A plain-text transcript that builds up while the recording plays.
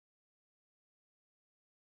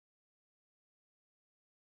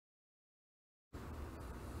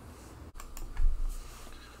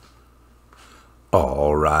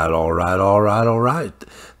All right, all right, all right, all right.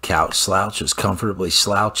 Couch Slouch is comfortably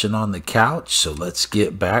slouching on the couch, so let's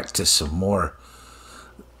get back to some more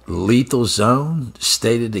Lethal Zone,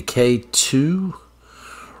 State of Decay 2,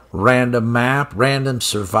 random map, random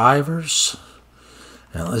survivors,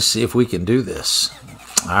 and let's see if we can do this.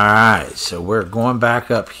 All right, so we're going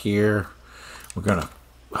back up here. We're going to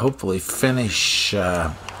hopefully finish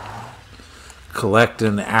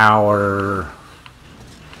collecting our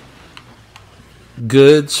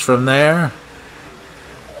goods from there.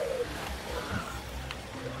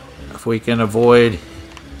 If we can avoid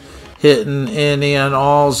hitting any and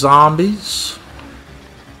all zombies.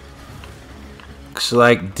 Looks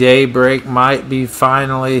like daybreak might be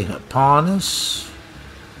finally upon us.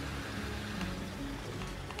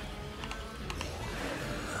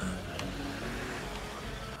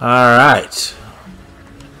 Alright.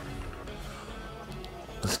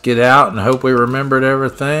 Let's get out and hope we remembered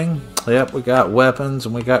everything. Yep, we got weapons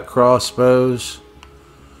and we got crossbows.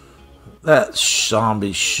 That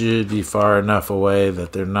zombie should be far enough away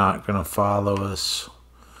that they're not going to follow us.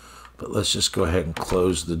 But let's just go ahead and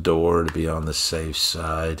close the door to be on the safe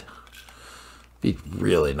side. Be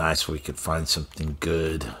really nice if we could find something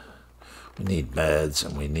good. We need meds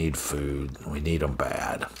and we need food. And we need them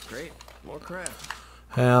bad. Great, more crap.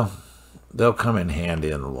 Well, they'll come in handy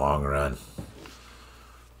in the long run.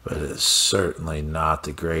 But it's certainly not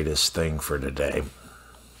the greatest thing for today.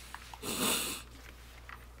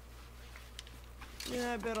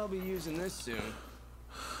 Yeah, I bet I'll be using this soon.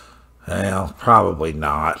 Well, probably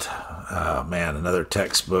not. Man, another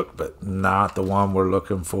textbook, but not the one we're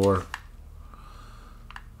looking for.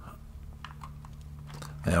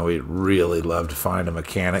 And we'd really love to find a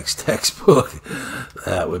mechanics textbook.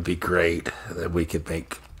 That would be great. That we could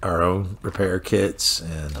make our own repair kits.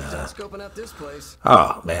 And Scoping out this place.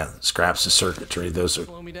 oh man, scraps of circuitry. Those are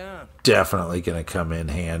Slow me down. definitely going to come in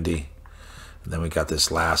handy. And then we got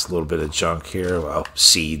this last little bit of junk here. Well,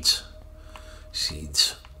 seeds.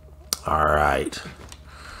 Seeds. All right.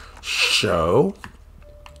 So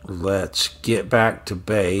let's get back to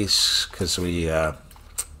base because we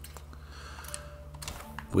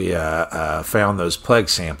found those plague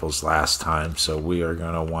samples last time. So we are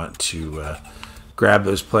going to want to grab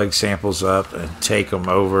those plague samples up and take them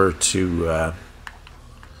over to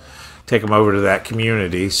that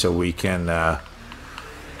community so we can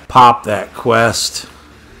pop that quest,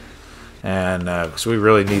 and because we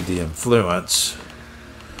really need the influence.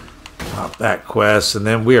 Pop that quest, and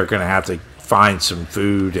then we are going to have to find some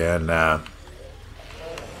food and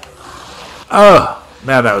oh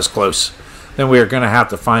man, that was close. Then we are going to have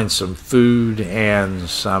to find some food and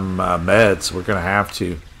some meds. We're going to have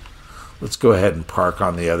to. Let's go ahead and park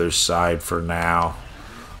on the other side for now.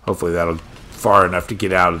 Hopefully that'll far enough to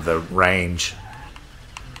get out of the range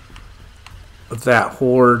of that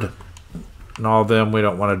horde and all them. We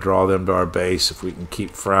don't want to draw them to our base if we can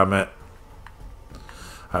keep from it.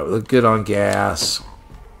 Alright, we look good on gas.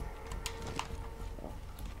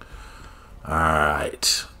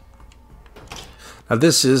 Alright. Now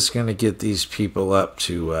this is going to get these people up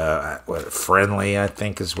to what, friendly, I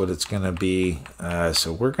think is what it's going to be.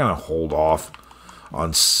 So we're going to hold off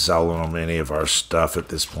on selling them any of our stuff at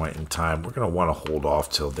this point in time. We're going to want to hold off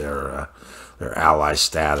till their ally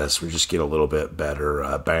status. We just get a little bit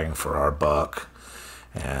better bang for our buck.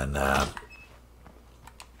 And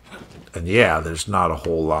yeah, there's not a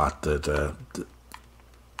whole lot that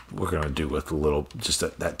we're going to do with a little, just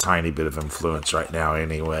that tiny bit of influence right now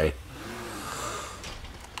anyway.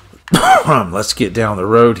 Let's get down the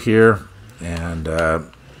road here and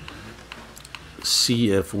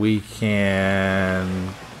see if we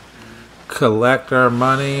can collect our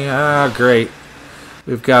money. Great.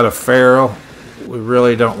 We've got a feral. We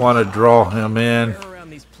really don't want to draw him in. Around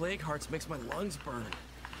these plague hearts makes my lungs burn.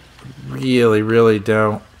 Really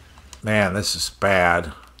don't. Man, this is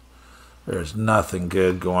bad. There's nothing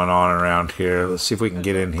good going on around here. Let's see if we can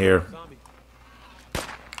get in here.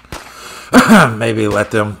 Maybe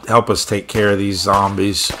let them help us take care of these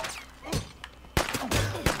zombies.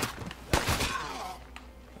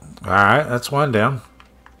 Alright, that's one down.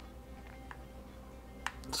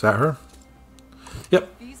 Is that her?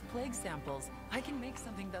 Yep. These plague samples, I can make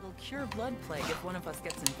something that'll cure blood plague if one of us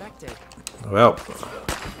gets infected. Well,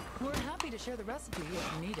 We're happy to share the recipe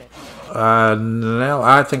if you need it. no,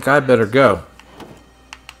 I think I better go.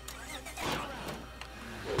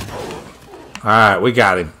 Alright, we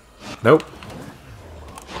got him. Nope.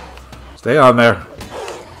 Stay on there.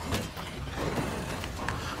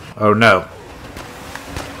 Oh no.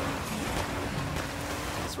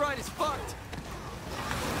 This ride is fucked.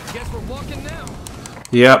 Guess we're walking now.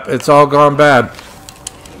 Yep, it's all gone bad.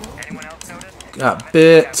 Got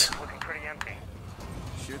bit. Looking pretty empty.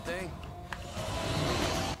 Sure thing.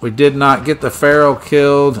 We did not get the Pharaoh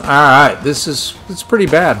killed. Alright, it's pretty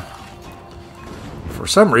bad. For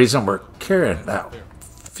some reason, we're carrying that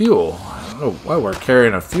fuel. I don't know why we're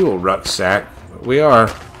carrying a fuel rucksack. But we are.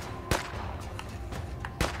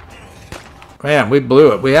 Man, we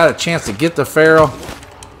blew it. We had a chance to get the Pharaoh.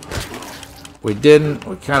 We didn't.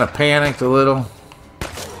 We kind of panicked a little.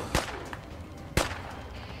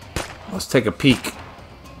 Let's take a peek.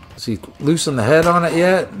 Has he loosened the head on it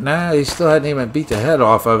yet? No, he still hadn't even beat the head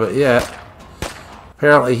off of it yet.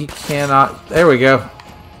 Apparently he cannot. There we go.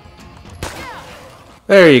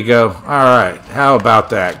 There you go. Alright, how about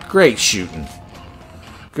that? Great shooting.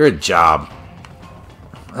 Good job.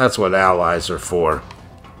 That's what allies are for.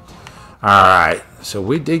 Alright, so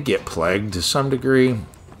we did get plagued to some degree.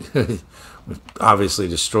 We obviously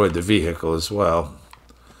destroyed the vehicle as well.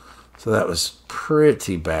 So that was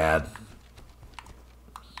pretty bad.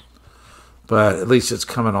 But at least it's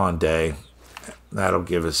coming on day. That'll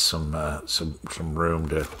give us some room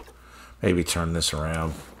to maybe turn this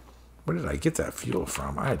around. Where did I get that fuel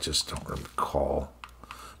from? I just don't recall.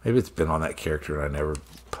 Maybe it's been on that character and I never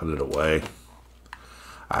put it away.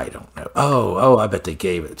 I don't know. Oh, I bet they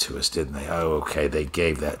gave it to us, didn't they? Oh, okay, they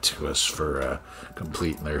gave that to us for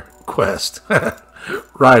completing their quest.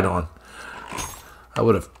 Right on. I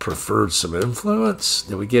would have preferred some influence.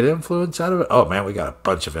 Did we get influence out of it? Oh, man, we got a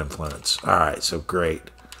bunch of influence. All right, so great.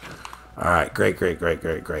 All right, great.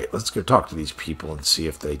 Let's go talk to these people and see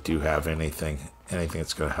if they do have anything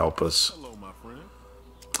that's going to help us. Hello, my friend.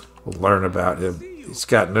 We'll learn about him. He's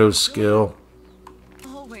got no skill.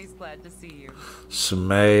 Always glad to see you.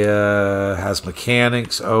 Samaya has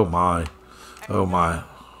mechanics. Oh, my.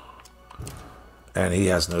 And he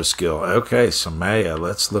has no skill. Okay, Samaya.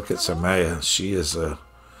 Let's look at Samaya. She is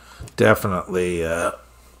definitely...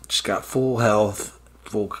 she's got full health,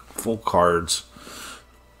 full cards,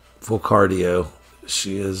 full cardio.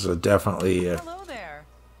 She is definitely Hello there.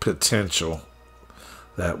 potential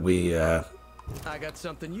that we I got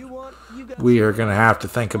something you want. You got. we are going to have to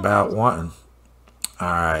think about wanting. All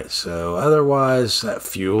right, so otherwise, that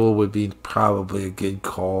fuel would be probably a good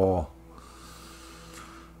call.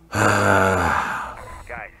 Guys,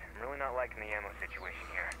 I'm really not liking the ammo situation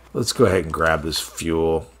here. Let's go ahead and grab this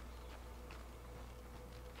fuel.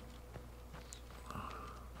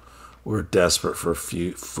 We're desperate for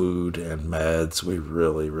food and meds. We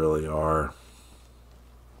really are.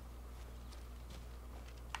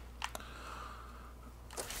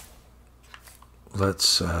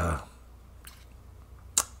 Let's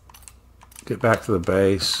get back to the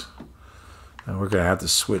base. And we're going to have to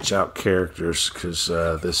switch out characters because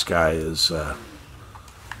this guy is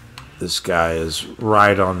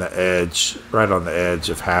right on the edge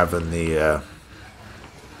of having the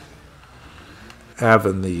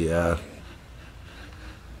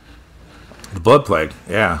blood plague.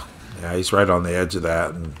 Yeah, he's right on the edge of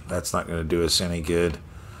that, and that's not going to do us any good.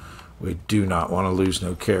 We do not want to lose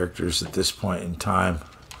no characters at this point in time.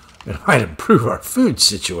 It might improve our food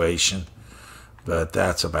situation, but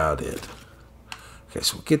that's about it. Okay,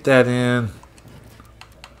 so we'll get that in.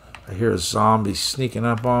 I hear a zombie sneaking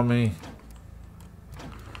up on me.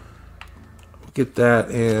 We'll get that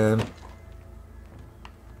in.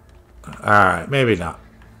 Alright, maybe not.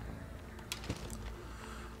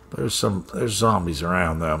 There's zombies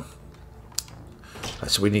around though.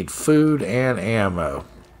 So we need food and ammo.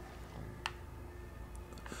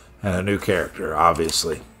 And a new character,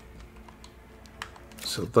 obviously.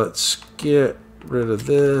 So let's get rid of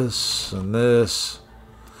this and this.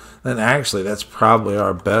 Then actually, that's probably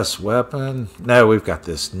our best weapon. No, we've got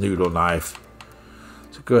this noodle knife.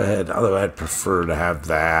 So go ahead, although I'd prefer to have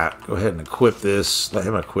that. Go ahead and equip this. Let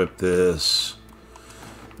him equip this.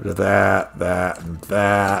 Rid of that, and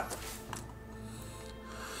that.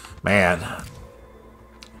 Man.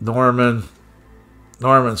 Norman's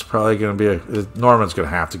probably going to be Norman's going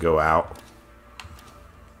to have to go out.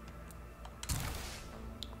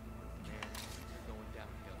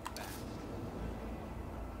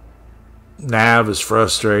 Nav is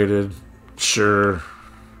frustrated. Sure.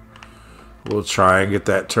 We'll try and get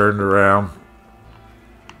that turned around.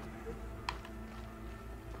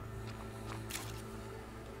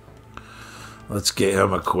 Let's get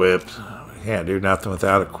him equipped. We can't do nothing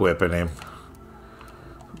without equipping him.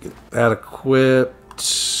 Get that equipped.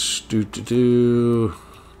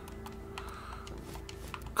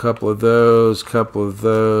 Couple of those.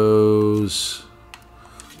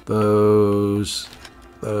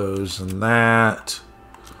 Those and that.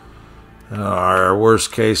 Our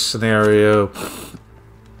worst case scenario.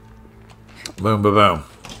 Boom, boom, boom.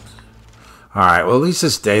 Alright, well at least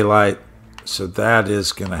it's daylight. So that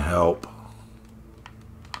is going to help.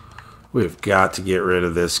 We've got to get rid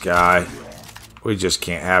of this guy. We just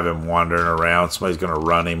can't have him wandering around. Somebody's going to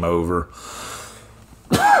run him over.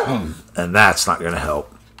 And that's not going to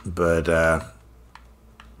help. But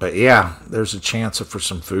yeah, there's a chance for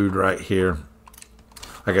some food right here.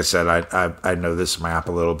 Like I said, I know this map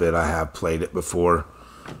a little bit. I have played it before.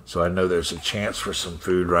 So I know there's a chance for some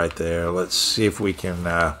food right there. Let's see if we can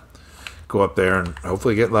go up there and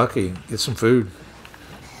hopefully get lucky. Get some food.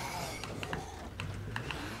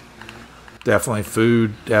 Definitely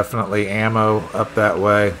food. Definitely ammo up that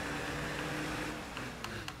way.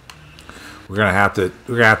 We're gonna have to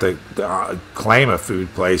claim a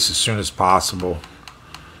food place as soon as possible.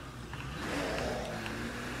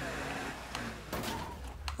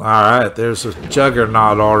 All right, there's a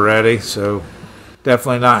Juggernaut already, so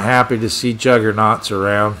definitely not happy to see Juggernauts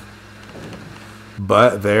around.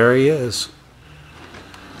 But there he is.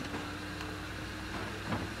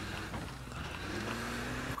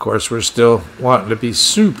 Of course, we're still wanting to be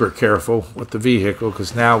super careful with the vehicle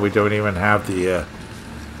because now we don't even have the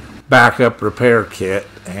backup repair kit,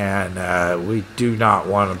 and we do not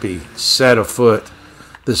want to be set afoot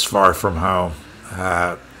this far from home.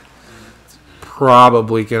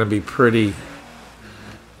 Probably going to be pretty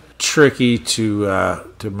tricky to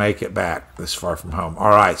make it back this far from home. All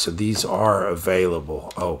right, so these are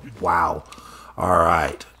available. Oh, wow. All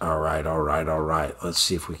right. Let's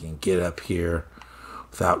see if we can get up here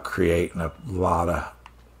without creating a lot of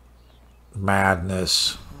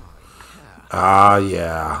madness. Ah,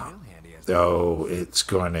 yeah. Oh, it's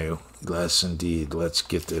going to. Yes, indeed. Let's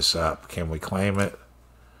get this up. Can we claim it?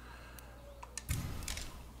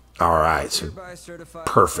 All right, so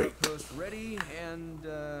perfect. Ready and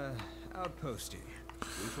outposty.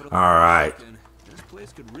 All right. This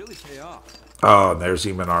place could really pay off. Oh, and there's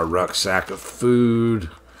even our rucksack of food,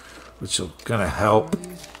 which is going to help.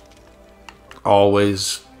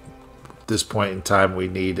 Always, at this point in time, we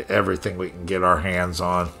need everything we can get our hands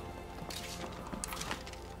on.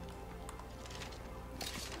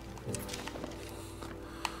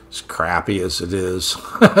 As crappy as it is.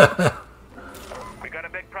 We got a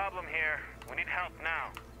big problem here. We need help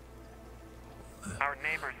now. Our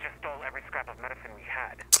neighbors just stole every scrap of medicine we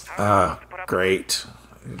had. How are we supposed to put up Great.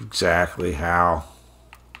 Exactly how.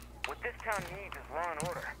 What this town needs is law and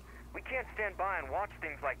order. We can't stand by and watch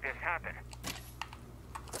things like this happen.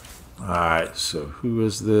 Alright, so who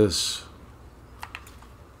is this?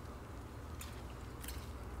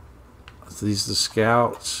 Are these the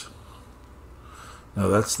scouts? No,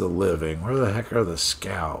 that's the living. Where the heck are the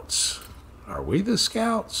scouts? Are we the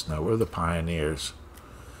scouts? No, we're the pioneers.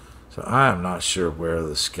 So I am not sure where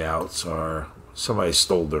the scouts are. Somebody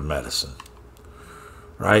stole their medicine.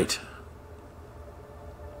 Right?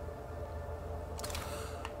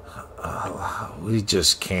 We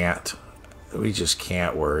just can't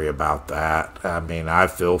worry about that. I mean, I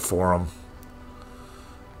feel for them.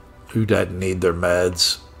 Who doesn't need their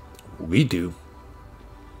meds? We do.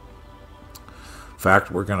 In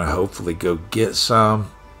fact, we're going to hopefully go get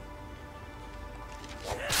some.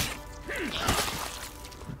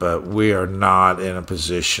 But we are not in a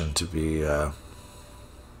position to be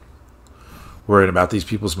worrying about these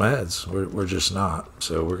people's meds. We're just not.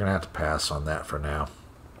 So we're going to have to pass on that for now.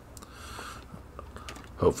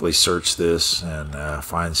 Hopefully search this and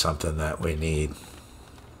find something that we need.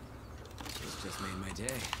 This just made my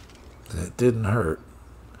day. It didn't hurt.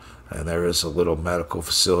 And there is a little medical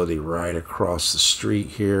facility right across the street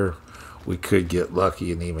here. We could get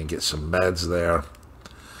lucky and even get some meds there.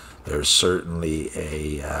 There's certainly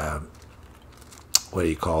a what do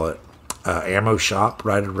you call it? Ammo shop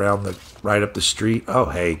right up the street. Oh,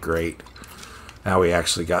 hey, great! Now we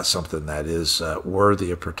actually got something that is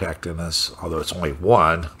worthy of protecting us. Although it's only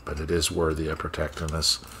one, but it is worthy of protecting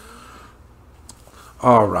us.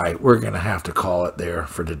 All right, we're gonna have to call it there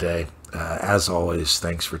for today. As always,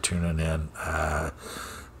 thanks for tuning in. I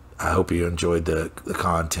hope you enjoyed the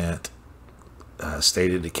content.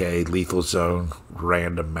 State of Decay, Lethal Zone,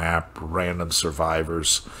 random map, random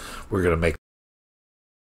survivors. We're going to make